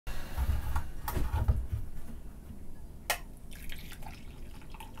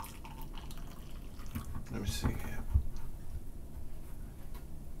Let me see here.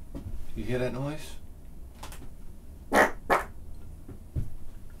 You hear that noise?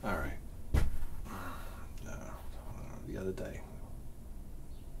 Alright. The other day.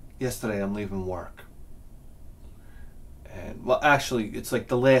 Yesterday I'm leaving work. And, well, actually, it's like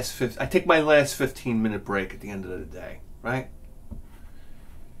the last I take my last 15-minute break at the end of the day, right?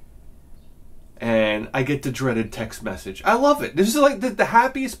 And I get the dreaded text message. I love it. This is like the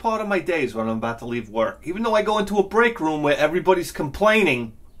happiest part of my days when I'm about to leave work. Even though I go into a break room where everybody's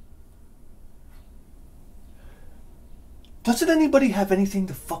complaining. Doesn't anybody have anything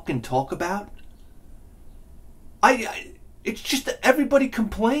to fucking talk about? It's just that everybody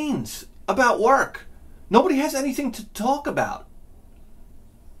complains about work. Nobody has anything to talk about.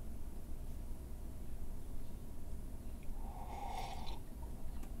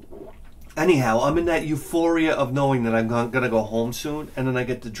 Anyhow, I'm in that euphoria of knowing that I'm going to go home soon, and then I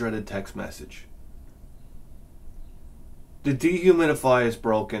get the dreaded text message. The dehumidifier is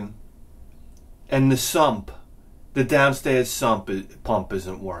broken, and the downstairs pump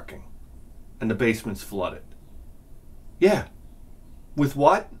isn't working, and the basement's flooded. Yeah. With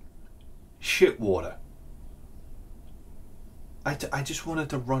what? Shit water. I just wanted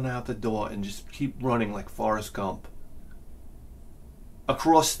to run out the door and just keep running like Forrest Gump.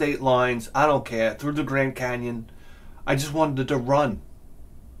 Across state lines, I don't care, through the Grand Canyon. I just wanted to run.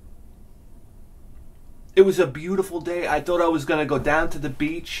 It was a beautiful day. I thought I was going to go down to the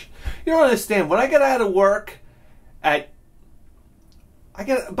beach. You don't understand. When I get out of work by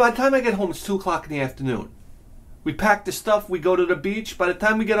the time I get home, it's 2 o'clock in the afternoon. We pack the stuff, we go to the beach. By the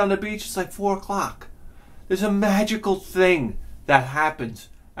time we get on the beach, it's like 4 o'clock. There's a magical thing that happens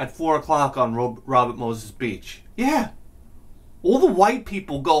at 4 o'clock on Robert Moses Beach. Yeah. All the white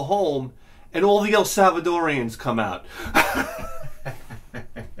people go home, and all the El Salvadorians come out. You've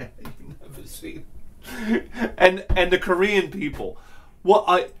never seen. And the Korean people.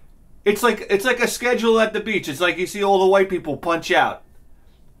 Well, it's like a schedule at the beach. It's like you see all the white people punch out.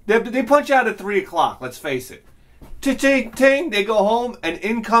 They punch out at 3 o'clock. Let's face it. Ting, ting. They go home, and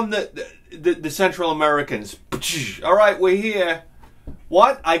in come the Central Americans. All right, we're here.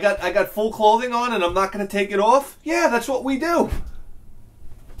 What? I got full clothing on and I'm not going to take it off? Yeah, that's what we do.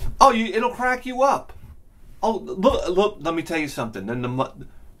 Oh, it'll crack you up. Oh, look, let me tell you something.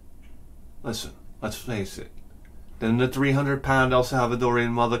 Listen, let's face it. Then the 300-pound El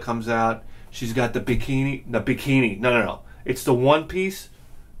Salvadorian mother comes out. She's got the bikini. No. It's the one piece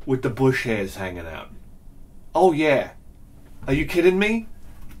with the bush hairs hanging out. Oh, yeah. Are you kidding me?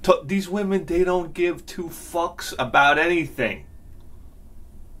 These women, they don't give two fucks about anything.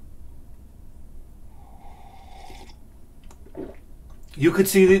 You could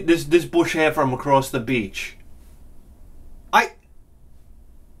see this bush hair from across the beach. I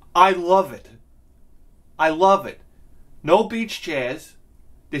love it. I love it. No beach chairs.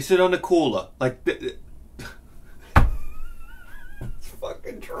 They sit on the cooler. Like, it's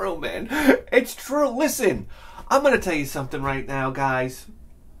fucking true, man. It's true. Listen, I'm going to tell you something right now, guys.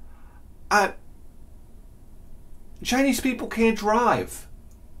 Chinese people can't drive.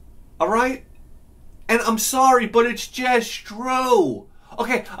 All right? And I'm sorry, but it's just true.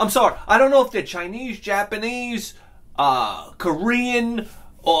 Okay, I'm sorry. I don't know if they're Chinese, Japanese, Korean,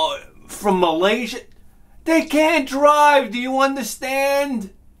 or from Malaysia. They can't drive. Do you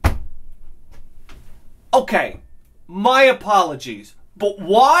understand? Okay, my apologies. But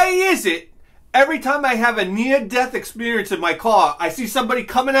why is it every time I have a near-death experience in my car, I see somebody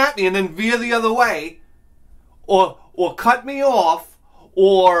coming at me and then veer the other way, or cut me off,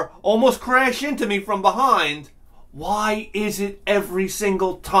 or almost crash into me from behind? Why is it every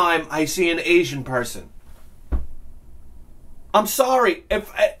single time I see an Asian person? I'm sorry.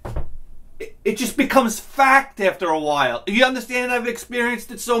 It just becomes fact after a while. You understand? I've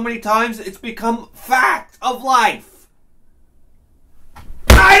experienced it so many times. It's become fact of life.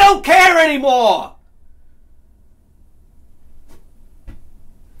 I don't care anymore.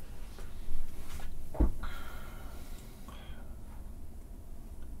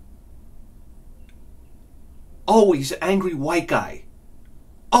 Oh, he's an angry white guy.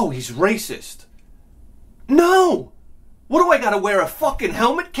 Oh, he's racist. No! What do I gotta wear, a fucking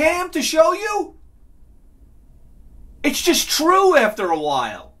helmet cam to show you? It's just true after a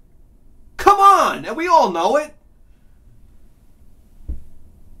while. Come on, and we all know it.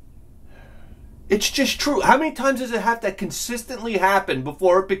 It's just true. How many times does it have to consistently happen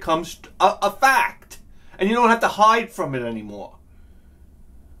before it becomes a fact? And you don't have to hide from it anymore.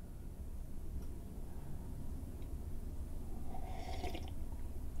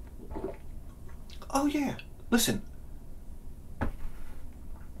 Oh yeah, listen.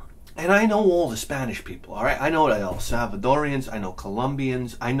 And I know all the Spanish people, all right? I know the El Salvadorians, I know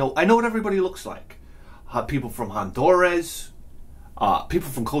Colombians, I know what everybody looks like. People from Honduras, people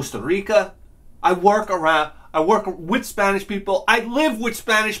from Costa Rica. I work with Spanish people. I live with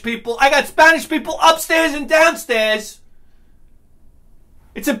Spanish people. I got Spanish people upstairs and downstairs.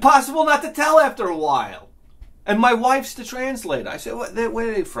 It's impossible not to tell after a while. And my wife's the translator. I said, where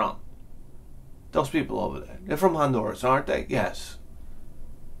are they from? Those people over there. They're from Honduras, aren't they? Yes.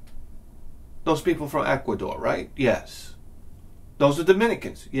 Those people from Ecuador, right? Yes. Those are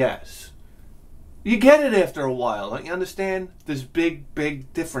Dominicans? Yes. You get it after a while, don't you understand? There's big,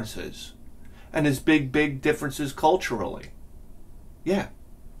 big differences. And there's big, big differences culturally. Yeah.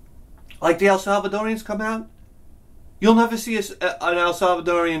 Like the El Salvadorians come out. You'll never see an El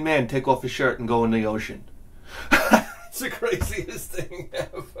Salvadorian man take off his shirt and go in the ocean. It's the craziest thing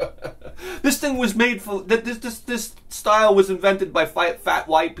ever. This thing was made for... This style was invented by fat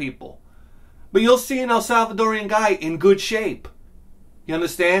white people. But you'll see an El Salvadorian guy in good shape. You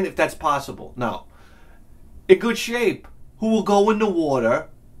understand? If that's possible. No. In good shape. Who will go in the water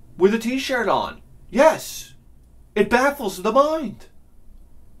with a t-shirt on. Yes. It baffles the mind.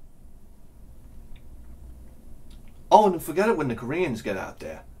 Oh, and forget it when the Koreans get out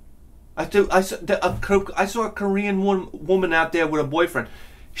there. I saw a Korean woman out there with a boyfriend.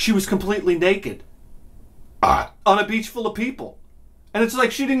 She was completely naked. On a beach full of people. And it's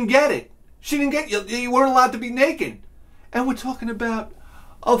like she didn't get it. She didn't get you weren't allowed to be naked. And we're talking about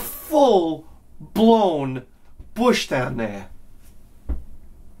a full-blown bush down there.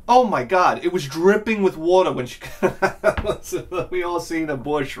 Oh my God, it was dripping with water when she... We all seen a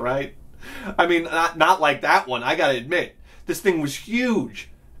bush, right? I mean, not like that one, I gotta admit. This thing was huge.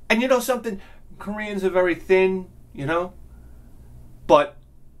 And you know something? Koreans are very thin, you know? But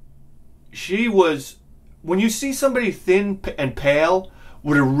she was... When you see somebody thin and pale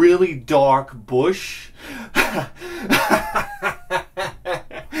with a really dark bush... and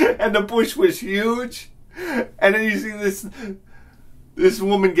the bush was huge... And then you see this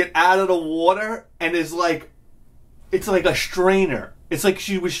woman get out of the water and it's like a strainer. It's like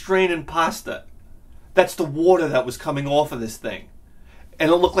she was straining pasta. That's the water that was coming off of this thing.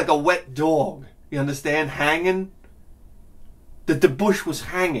 And it looked like a wet dog. You understand? Hanging. The bush was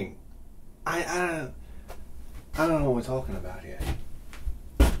hanging. I don't know what we're talking about here.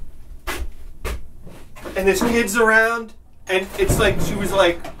 And there's kids around and it's like she was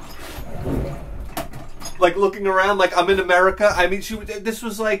like looking around like I'm in America. I mean, this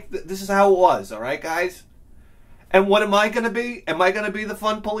was like, this is how it was, all right, guys? And what am I going to be? Am I going to be the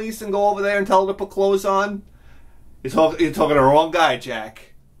fun police and go over there and tell her to put clothes on? You're talking to the wrong guy,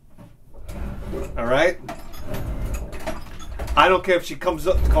 Jack. All right? I don't care if she comes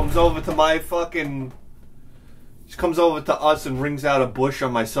over to my fucking... She comes over to us and wrings out a bush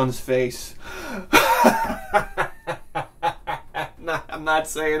on my son's face. I'm not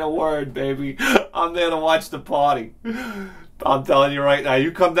saying a word, baby. I'm there to watch the party. I'm telling you right now.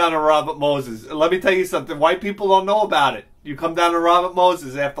 You come down to Robert Moses. And let me tell you something. White people don't know about it. You come down to Robert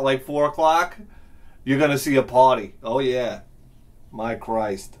Moses after like 4 o'clock, you're going to see a party. Oh, yeah. My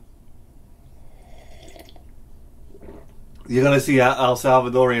Christ. You're going to see El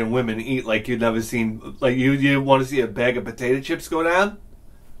Salvadorian women eat like you've never seen. Like you want to see a bag of potato chips go down?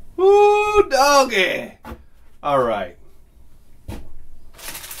 Woo, doggy. All right.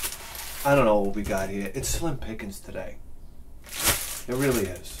 I don't know what we got here. It's slim pickings today. It really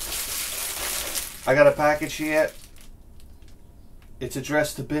is. I got a package here. It's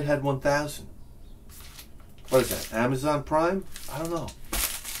addressed to Bithead 1000. What is that? Amazon Prime? I don't know.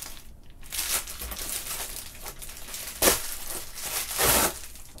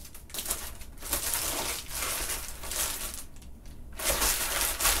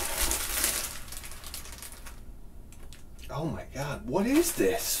 Oh my God, what is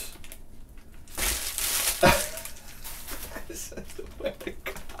this?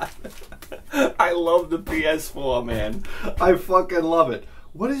 I love the PS4, man. I fucking love it.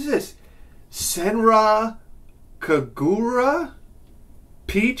 What is this? Senra Kagura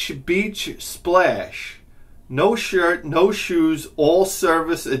Peach Beach Splash. No shirt, no shoes, all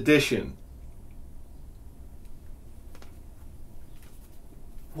service edition.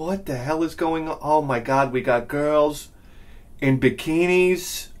 What the hell is going on? Oh my God, we got girls in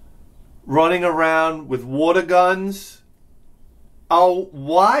bikinis running around with water guns. Oh,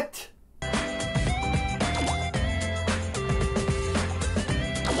 what?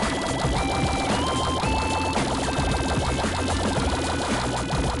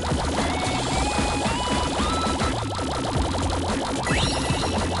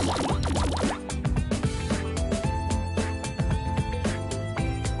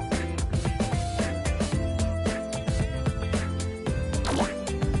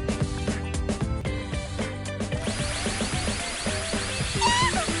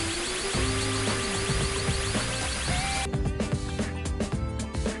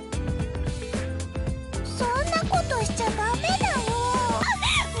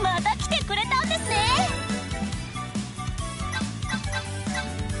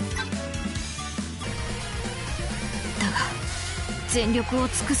 全力を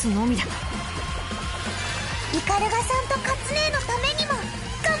尽くすのみだ。イカルガさんとカツネのためにも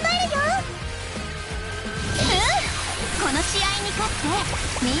頑張るよ。この試合に勝って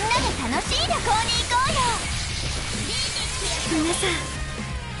みんなで楽しい旅行に行こうよ。皆さん、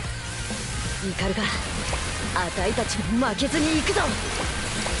イカルガ、あたいたちも負けずに行くぞ。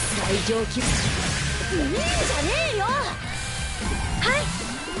最上級。いいんじゃねえよ。は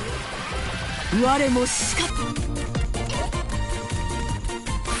い、我もしか。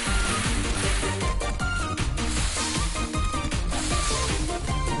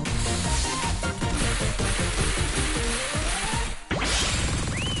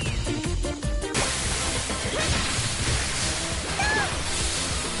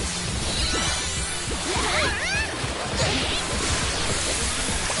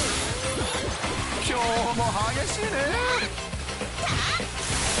今日も激しいね。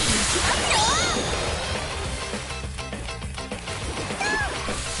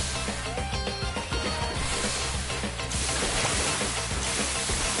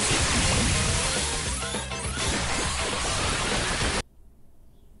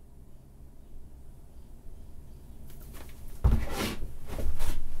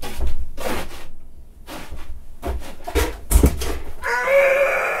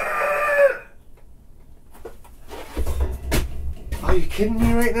Are you kidding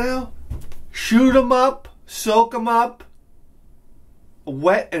me right now? Shoot 'em up, soak 'em up. A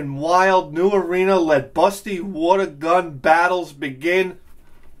wet and wild new arena. Let busty water gun battles begin.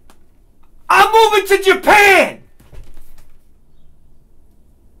 I'm moving to Japan!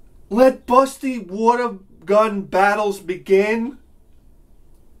 Let busty water gun battles begin.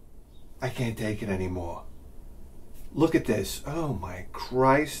 I can't take it anymore. Look at this. Oh my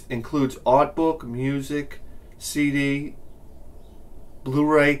Christ. Includes art book, music, CD,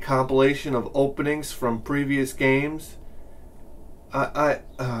 Blu-ray compilation of openings from previous games.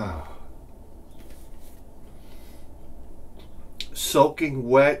 Soaking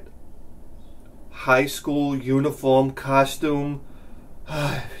wet high school uniform costume.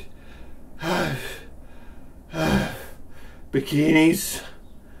 Bikinis.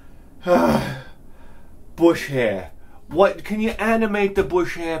 Bush hair. What? Can you animate the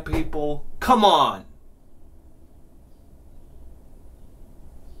bush hair, people? Come on.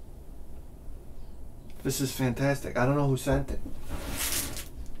 This is fantastic. I don't know who sent it.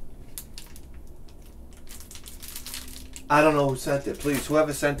 I don't know who sent it. Please,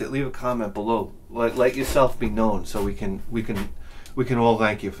 whoever sent it, leave a comment below. Let yourself be known so we can all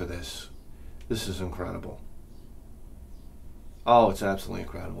thank you for this. This is incredible. Oh, it's absolutely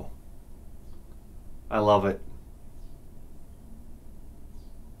incredible. I love it.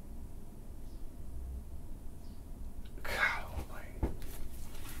 God almighty.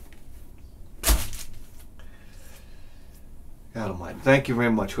 God almighty. Thank you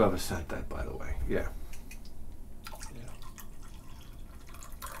very much, whoever sent that, by the way. Yeah.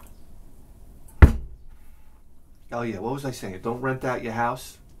 Oh yeah, what was I saying? Don't rent out your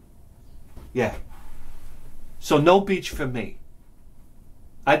house? Yeah. So no beach for me.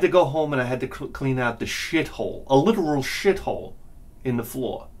 I had to go home and I had to clean out the shithole, a literal shithole in the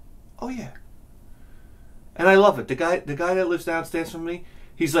floor. Oh yeah. And I love it. The guy that lives downstairs from me,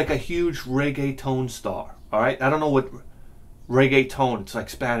 he's like a huge reggaeton star. All right? I don't know what reggaeton, it's like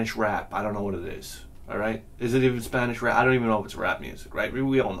Spanish rap. I don't know what it is. All right? Is it even Spanish rap? I don't even know if it's rap music, right?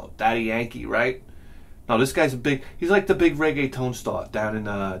 We all know. Daddy Yankee, right? No, this guy's he's like the big reggaeton star down in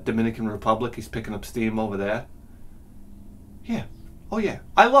Dominican Republic. He's picking up steam over there. Yeah. Oh, yeah.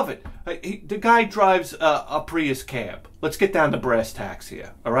 I love it. The guy drives a Prius cab. Let's get down to brass tacks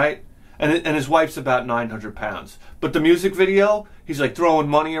here, all right? And his wife's about 900 pounds. But the music video, he's like throwing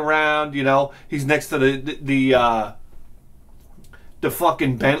money around, you know. He's next to the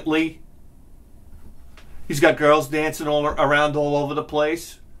fucking Bentley. He's got girls dancing around all over the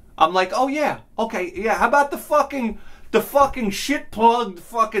place. I'm like, oh yeah, okay, yeah. How about the fucking shit plugged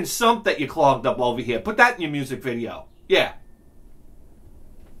fucking sump that you clogged up over here? Put that in your music video. Yeah.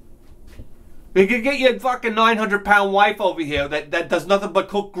 You can get your fucking 900-pound wife over here that does nothing but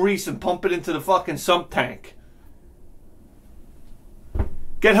cook grease and pump it into the fucking sump tank.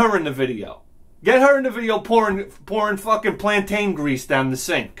 Get her in the video. Get her in the video pouring fucking plantain grease down the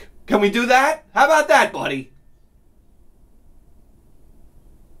sink. Can we do that? How about that, buddy?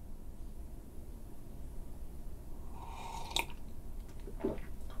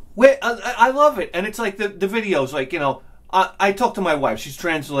 I love it, and it's like the videos, like, you know, I talk to my wife, she's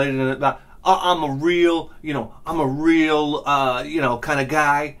translated it about, I'm a real, you know, kind of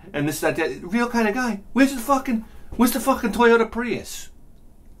guy, and this, that, real kind of guy. Where's the fucking Toyota Prius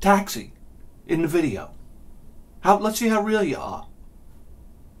taxi in the video? Let's see how real you are.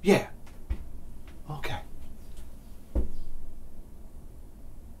 Yeah. Okay.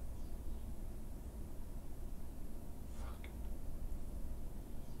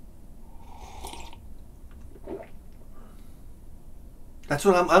 That's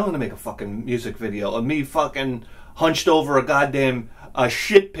what I'm gonna make a fucking music video of me fucking hunched over a goddamn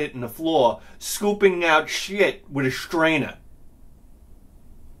shit pit in the floor, scooping out shit with a strainer.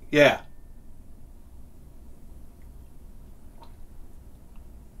 Yeah.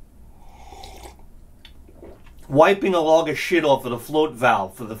 Wiping a log of shit off of the float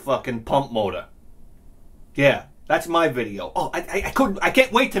valve for the fucking pump motor. Yeah, that's my video. Oh, I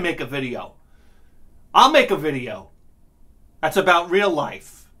can't wait to make a video. I'll make a video. That's about real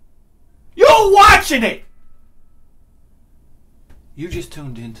life. You're watching it! You just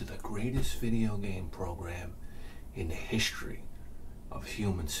tuned into the greatest video game program in the history of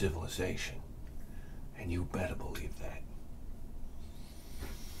human civilization. And you better believe that.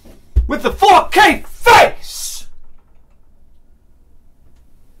 With the 4K face!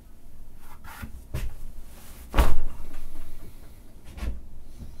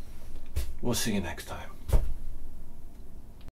 We'll see you next time.